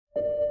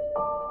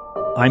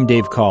I'm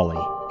Dave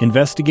Cawley,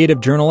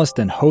 investigative journalist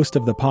and host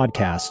of the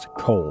podcast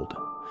Cold.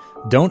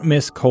 Don't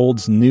miss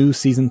Cold's new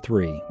Season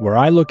 3, where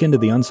I look into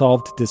the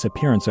unsolved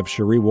disappearance of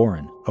Cherie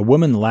Warren, a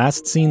woman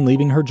last seen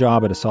leaving her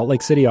job at a Salt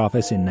Lake City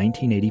office in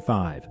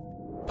 1985.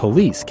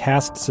 Police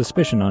cast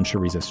suspicion on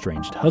Cherie's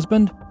estranged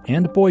husband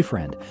and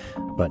boyfriend,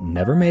 but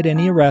never made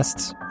any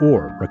arrests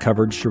or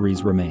recovered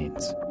Cherie's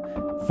remains.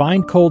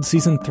 Find Cold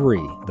Season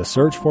 3, The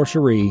Search for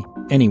Cherie,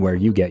 anywhere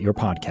you get your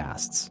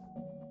podcasts.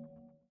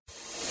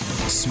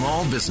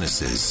 Small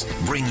businesses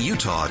bring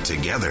Utah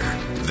together.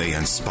 They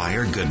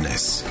inspire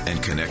goodness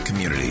and connect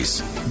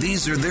communities.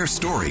 These are their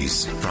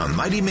stories from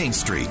Mighty Main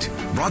Street,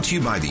 brought to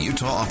you by the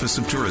Utah Office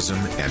of Tourism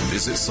and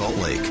Visit Salt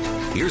Lake.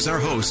 Here's our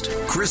host,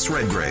 Chris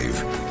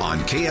Redgrave, on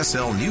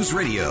KSL News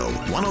Radio,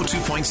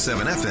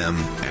 102.7 FM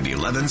and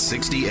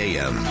 1160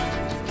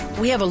 AM.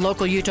 We have a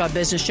local Utah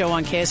business show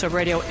on KSL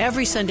Radio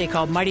every Sunday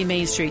called Mighty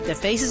Main Street, the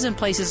faces and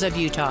places of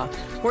Utah.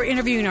 We're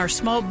interviewing our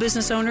small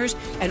business owners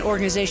and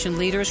organization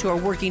leaders who are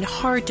working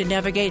hard to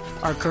navigate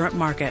our current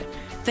market.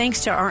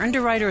 Thanks to our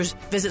underwriters,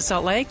 Visit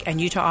Salt Lake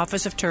and Utah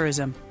Office of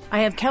Tourism. I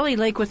have Kelly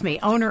Lake with me,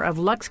 owner of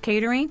Lux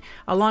Catering,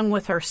 along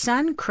with her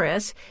son,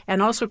 Chris,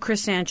 and also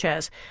Chris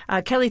Sanchez.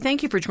 Kelly,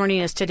 thank you for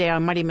joining us today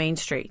on Mighty Main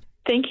Street.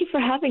 Thank you for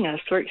having us.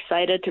 We're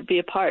excited to be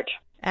a part.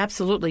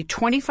 Absolutely.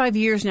 25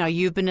 years now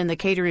you've been in the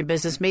catering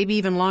business, maybe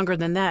even longer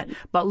than that.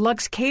 But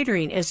Lux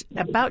Catering is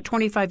about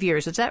 25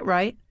 years. Is that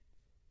right?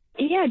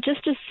 Yeah,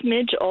 just a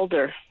smidge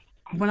older.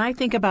 When I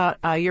think about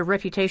your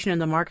reputation in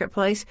the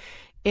marketplace,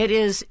 it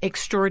is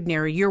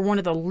extraordinary. You're one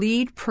of the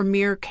lead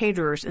premier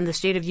caterers in the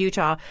state of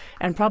Utah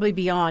and probably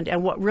beyond.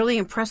 And what really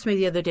impressed me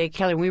the other day,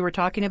 Kelly, we were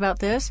talking about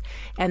this,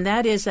 and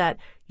that is that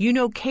you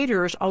know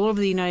caterers all over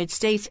the United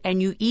States,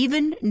 and you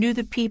even knew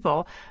the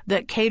people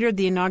that catered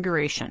the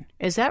inauguration.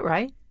 Is that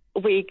right?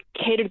 We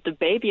catered the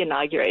baby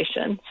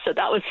inauguration, so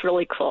that was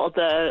really cool.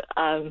 The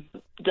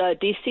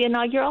DC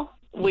inaugural,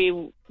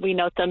 we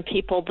know some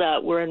people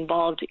that were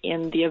involved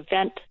in the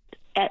event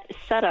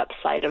setup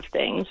side of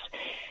things.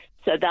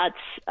 So that's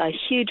a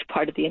huge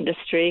part of the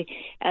industry.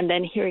 And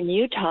then here in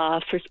Utah,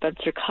 for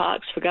Spencer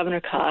Cox, for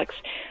Governor Cox,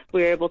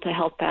 we were able to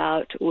help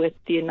out with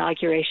the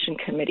inauguration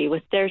committee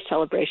with their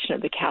celebration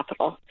of the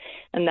Capitol.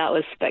 And that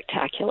was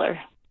spectacular.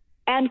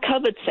 And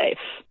COVID safe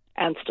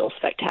and still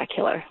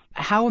spectacular.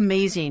 How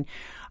amazing.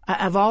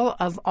 Of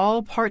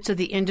all parts of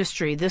the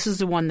industry, this is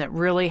the one that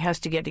really has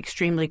to get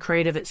extremely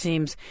creative, it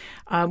seems.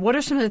 What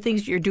are some of the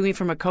things you're doing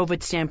from a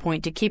COVID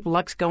standpoint to keep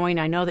Lux going?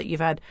 I know that you've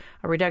had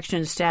a reduction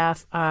in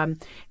staff, and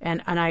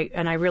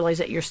I realize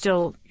that you're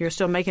still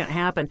making it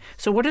happen.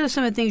 So what are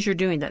some of the things you're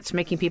doing that's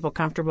making people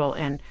comfortable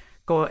and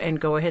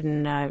go ahead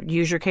and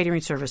use your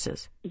catering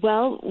services?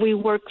 Well, we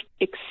work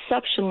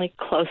exceptionally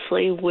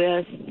closely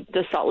with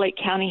the Salt Lake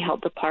County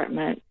Health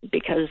Department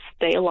because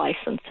they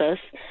license us.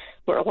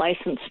 We're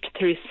licensed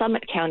through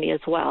Summit County as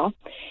well.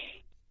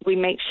 We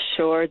make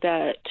sure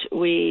that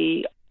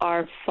we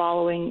are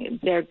following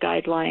their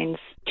guidelines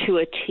to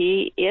a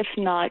T, if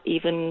not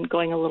even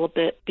going a little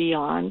bit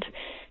beyond,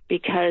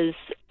 because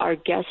our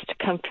guest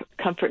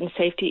comfort and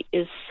safety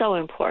is so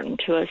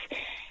important to us.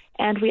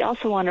 And we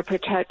also want to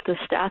protect the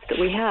staff that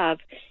we have.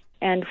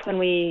 And when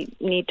we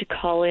need to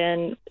call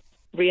in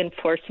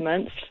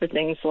reinforcements for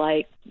things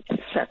like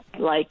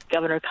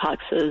Governor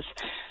Cox's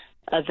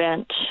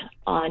event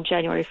on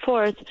January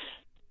 4th,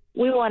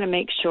 we want to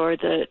make sure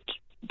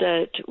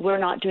that we're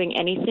not doing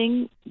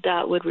anything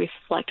that would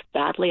reflect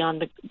badly on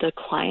the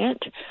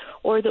client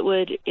or that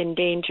would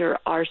endanger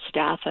our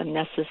staff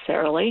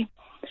unnecessarily.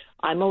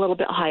 I'm a little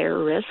bit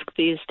higher risk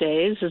these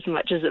days, as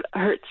much as it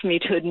hurts me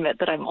to admit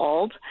that I'm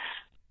old.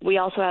 We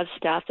also have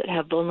staff that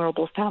have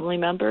vulnerable family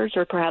members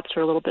or perhaps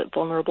are a little bit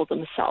vulnerable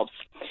themselves.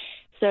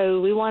 So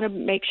we want to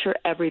make sure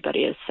everybody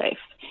is safe,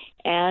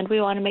 and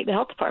we want to make the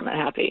health department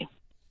happy.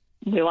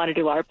 We want to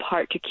do our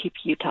part to keep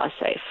Utah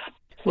safe.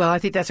 Well, I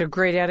think that's a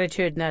great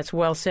attitude, and that's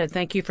well said.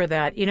 Thank you for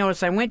that. You know,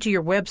 as I went to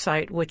your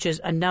website, which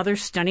is another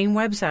stunning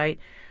website,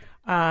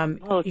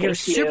 your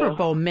Super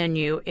Bowl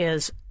menu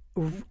is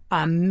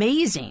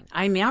amazing.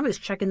 I mean, I was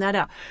checking that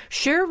out.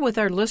 Share with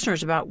our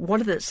listeners about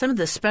some of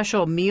the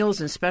special meals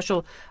and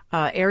special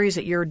areas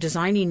that you're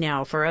designing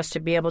now for us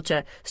to be able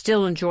to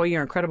still enjoy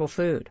your incredible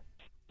food.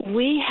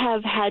 We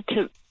have had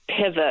to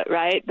pivot,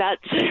 right? That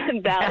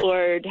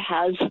word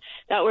has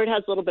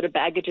a little bit of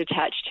baggage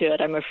attached to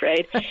it, I'm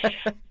afraid.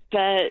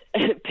 But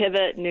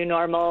pivot, new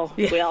normal,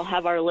 yeah. We all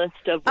have our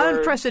list of words.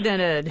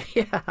 Unprecedented,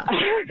 yeah.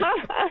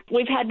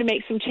 We've had to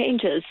make some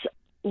changes.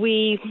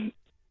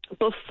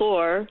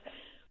 Before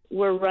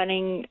were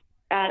running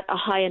at a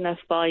high enough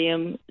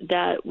volume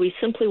that we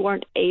simply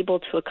weren't able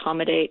to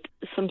accommodate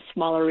some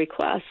smaller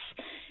requests.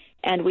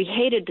 And we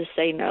hated to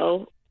say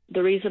no.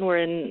 The reason we're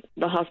in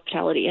the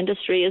hospitality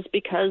industry is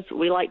because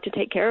we like to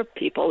take care of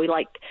people. We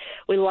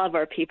love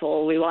our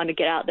people. We want to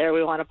get out there.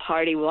 We want to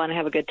party. We want to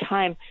have a good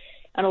time.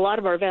 And a lot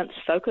of our events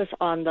focus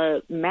on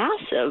the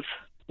massive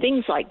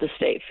things like the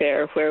State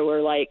Fair, where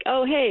we're like,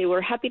 oh, hey,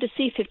 we're happy to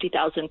see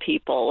 50,000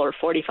 people or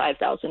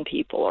 45,000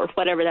 people or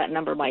whatever that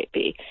number might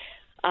be.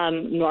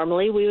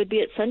 Normally we would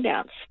be at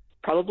Sundance.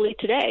 probably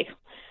today.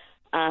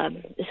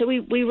 So we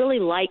really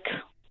like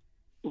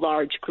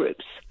large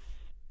groups.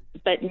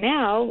 But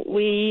now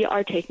we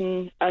are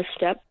taking a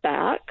step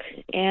back,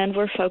 and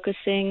we're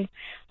focusing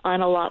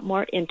on a lot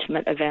more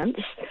intimate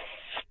events.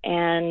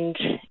 And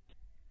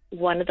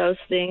one of those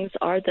things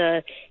are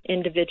the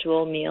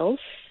individual meals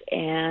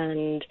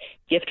and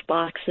gift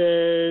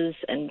boxes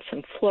and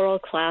some floral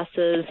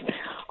classes,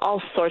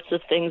 all sorts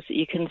of things that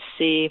you can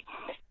see.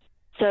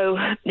 So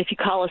if you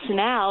call us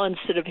now,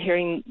 instead of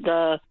hearing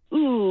the,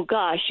 ooh,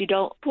 gosh, you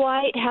don't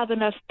quite have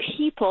enough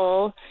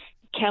people,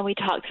 can we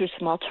talk through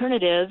some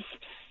alternatives?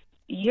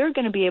 You're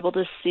going to be able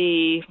to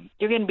see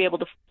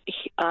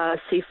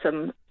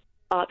some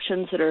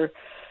options that are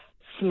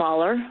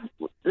smaller.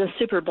 The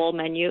Super Bowl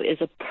menu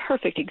is a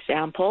perfect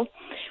example.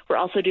 We're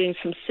also doing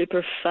some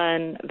super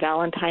fun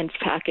Valentine's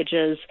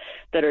packages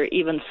that are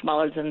even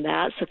smaller than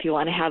that. So if you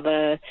want to have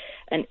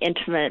an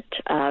intimate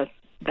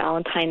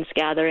Valentine's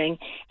gathering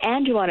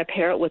and you want to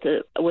pair it with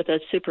a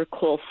super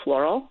cool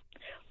floral,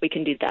 we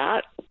can do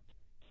that.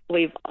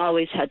 We've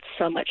always had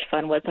so much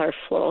fun with our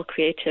floral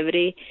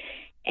creativity.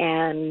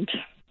 And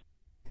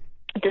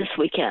this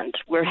weekend,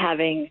 we're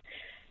having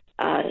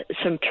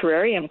some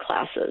terrarium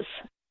classes.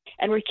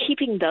 And we're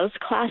keeping those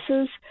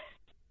classes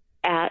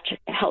at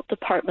health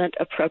department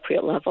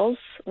appropriate levels.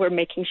 We're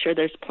making sure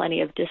there's plenty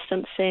of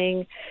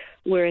distancing.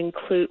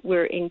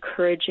 We're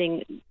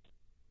encouraging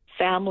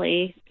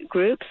family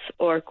groups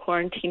or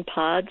quarantine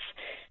pods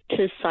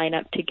to sign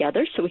up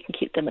together so we can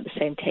keep them at the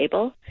same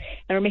table.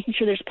 And we're making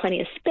sure there's plenty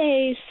of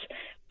space,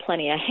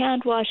 plenty of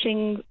hand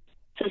washing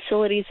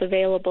facilities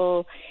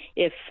available.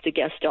 If the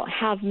guests don't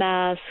have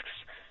masks,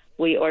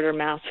 we order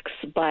masks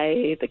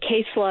by the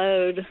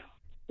caseload.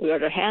 We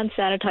order hand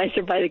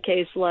sanitizer by the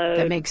caseload.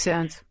 That makes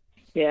sense.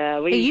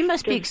 Yeah. Hey, you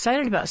must be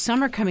excited about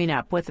summer coming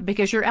up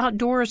because you're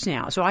outdoors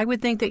now. So I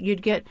would think that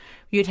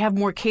you'd have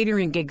more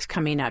catering gigs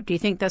coming up. Do you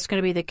think that's going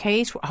to be the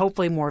case?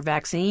 Hopefully more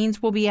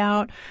vaccines will be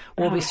out.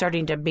 We'll be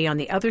starting to be on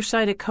the other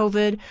side of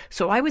COVID.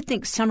 So I would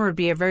think summer would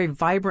be a very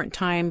vibrant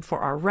time for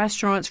our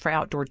restaurants, for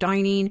outdoor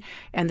dining,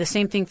 and the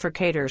same thing for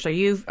caterers. Are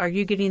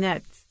you getting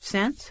that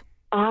sense?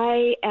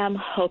 I am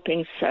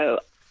hoping so.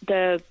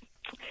 The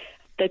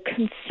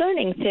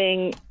concerning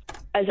thing,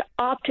 as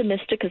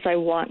optimistic as I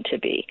want to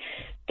be,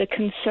 the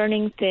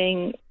concerning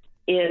thing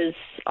is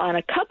on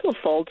a couple of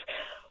folds.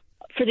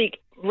 For the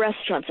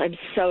restaurants, I'm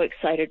so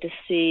excited to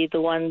see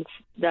the ones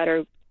that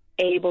are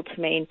able to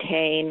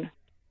maintain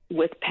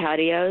with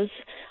patios.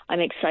 I'm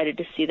excited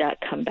to see that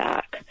come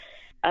back.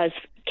 As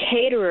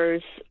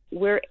caterers,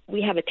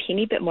 we have a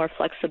teeny bit more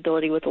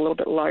flexibility with a little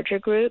bit larger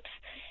groups,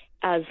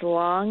 as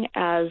long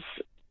as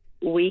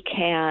we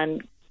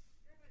can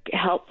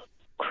help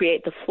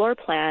create the floor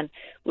plan,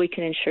 we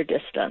can ensure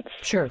distance.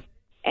 Sure.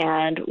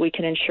 And we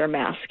can ensure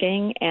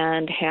masking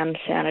and hand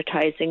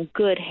sanitizing.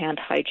 Good hand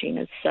hygiene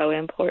is so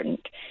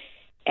important.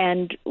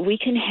 And we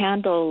can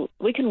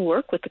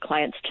work with the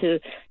clients to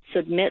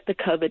submit the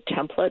COVID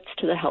templates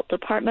to the health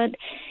department.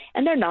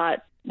 And the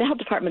health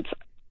departments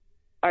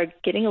are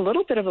getting a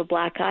little bit of a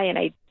black eye, and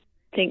I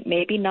think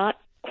maybe not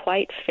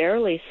quite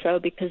fairly so,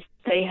 because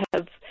they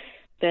have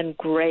been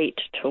great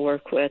to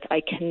work with.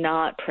 I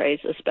cannot praise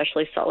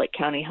especially Salt Lake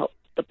County Health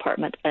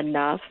Department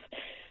enough.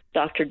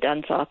 Dr.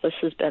 Dunn's office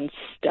has been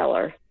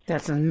stellar.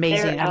 That's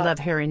amazing. I love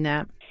hearing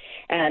that.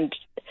 And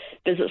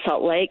Visit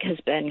Salt Lake has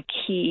been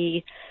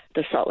key.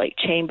 The Salt Lake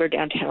Chamber,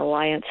 Downtown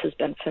Alliance has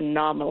been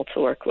phenomenal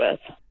to work with.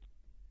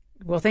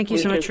 Well, thank you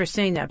so much for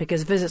saying that,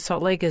 because Visit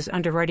Salt Lake is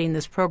underwriting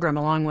this program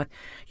along with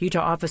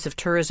Utah Office of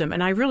Tourism.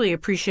 And I really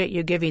appreciate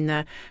you giving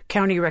the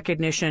county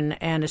recognition,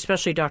 and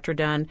especially Dr.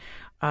 Dunn,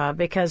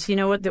 because you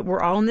know what, that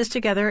we're all in this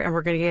together, and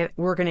we're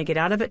going to get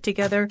out of it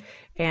together.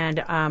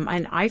 And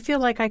I feel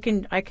like I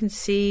can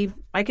see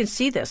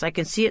this. I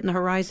can see it in the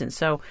horizon.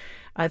 So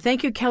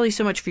thank you, Kelly,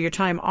 so much for your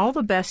time. All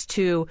the best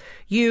to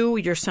you,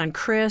 your son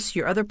Chris,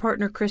 your other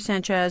partner Chris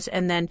Sanchez,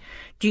 and then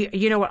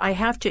you know what?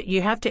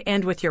 You have to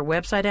end with your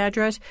website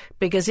address,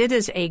 because it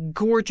is a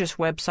gorgeous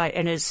website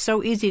and it's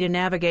so easy to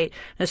navigate,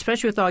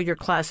 especially with all your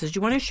classes. Do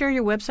you want to share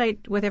your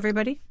website with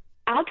everybody?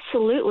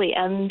 Absolutely,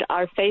 and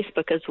our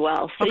Facebook as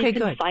well. So okay, you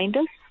can find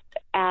us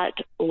at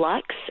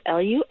Lux,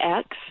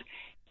 Lux,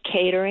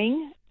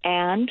 Catering,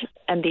 and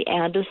the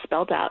and is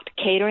spelled out,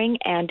 Catering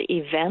and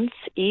Events,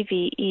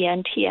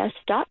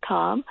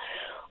 EVENTS.com,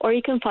 or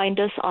you can find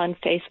us on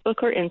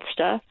Facebook or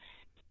Insta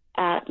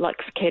at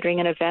Lux Catering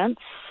and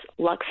Events,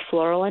 Lux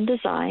Floral and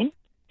Design.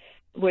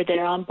 We're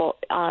there on both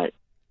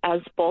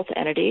as both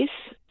entities.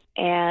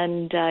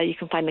 And you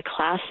can find the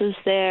classes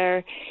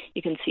there.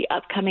 You can see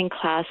upcoming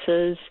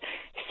classes.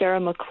 Sarah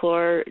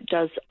McClure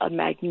does a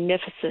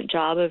magnificent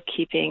job of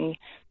keeping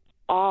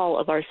all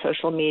of our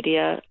social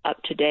media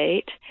up to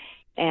date.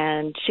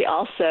 And she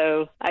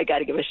also, I got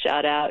to give a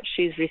shout out,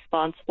 she's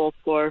responsible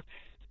for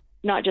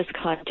not just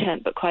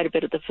content, but quite a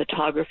bit of the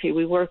photography.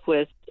 We work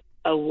with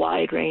a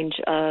wide range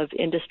of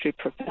industry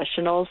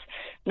professionals,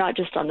 not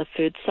just on the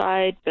food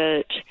side,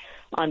 but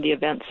on the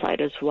event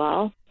side as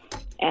well.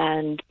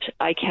 And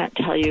I can't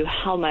tell you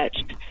how much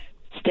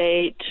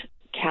state,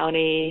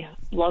 county,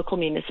 local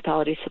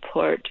municipality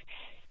support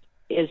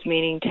is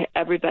meaning to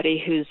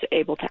everybody who's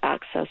able to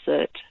access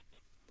it.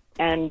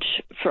 And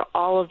for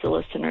all of the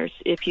listeners,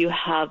 if you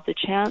have the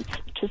chance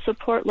to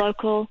support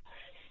local,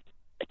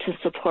 to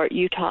support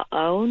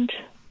Utah-owned,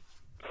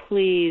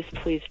 please,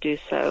 please do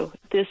so.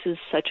 This is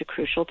such a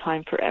crucial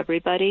time for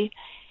everybody.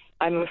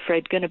 I'm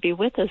afraid going to be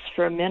with us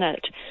for a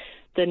minute.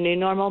 The new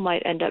normal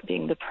might end up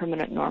being the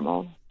permanent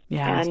normal.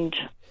 Yes. And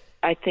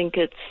I think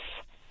it's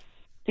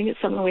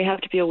something we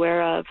have to be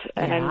aware of,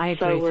 and I'm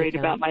so worried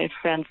about my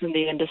friends in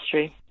the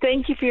industry.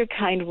 Thank you for your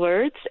kind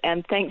words,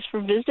 and thanks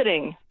for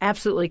visiting.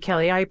 Absolutely,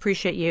 Kelly. I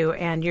appreciate you,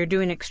 and you're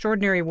doing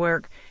extraordinary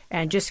work,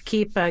 and just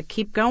keep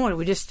going.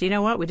 We just, you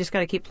know what? We just got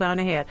to keep plowing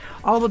ahead.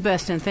 All the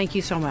best, and thank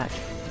you so much.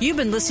 You've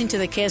been listening to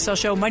the KSL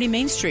show, Mighty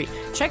Main Street.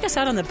 Check us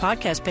out on the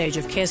podcast page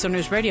of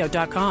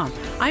KSLNewsRadio.com.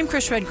 I'm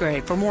Chris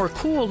Redgrave. For more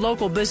cool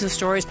local business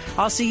stories,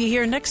 I'll see you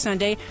here next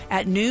Sunday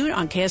at noon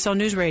on KSL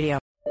News Radio.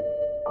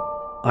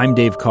 I'm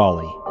Dave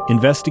Cawley,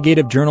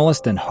 investigative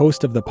journalist and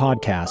host of the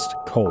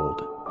podcast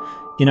Cold.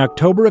 In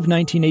October of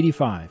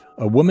 1985,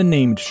 a woman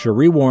named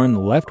Cherie Warren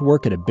left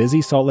work at a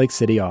busy Salt Lake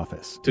City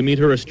office to meet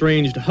her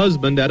estranged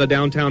husband at a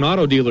downtown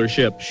auto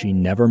dealership. She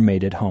never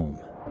made it home.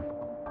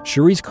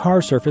 Cherie's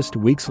car surfaced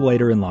weeks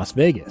later in Las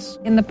Vegas.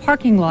 In the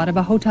parking lot of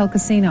a hotel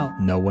casino.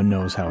 No one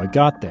knows how it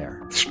got there.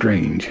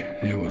 Strange.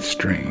 It was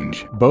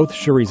strange. Both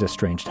Cherie's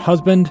estranged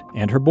husband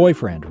and her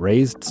boyfriend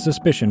raised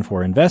suspicion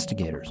for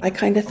investigators. I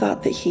kind of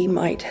thought that he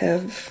might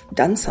have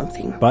done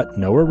something. But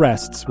no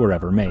arrests were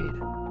ever made.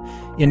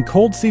 In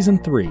Cold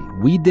Season 3,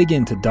 we dig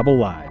into double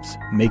lives,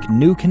 make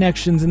new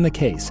connections in the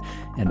case,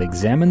 and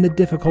examine the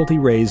difficulty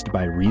raised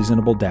by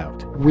reasonable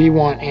doubt. We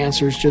want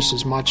answers just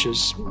as much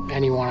as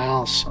anyone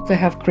else. They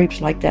have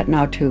creeps like that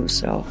now too,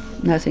 so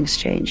nothing's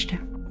changed.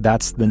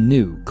 That's the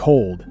new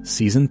Cold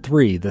Season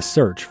 3, The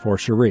Search for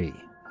Cherie,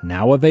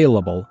 now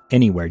available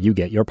anywhere you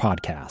get your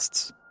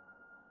podcasts.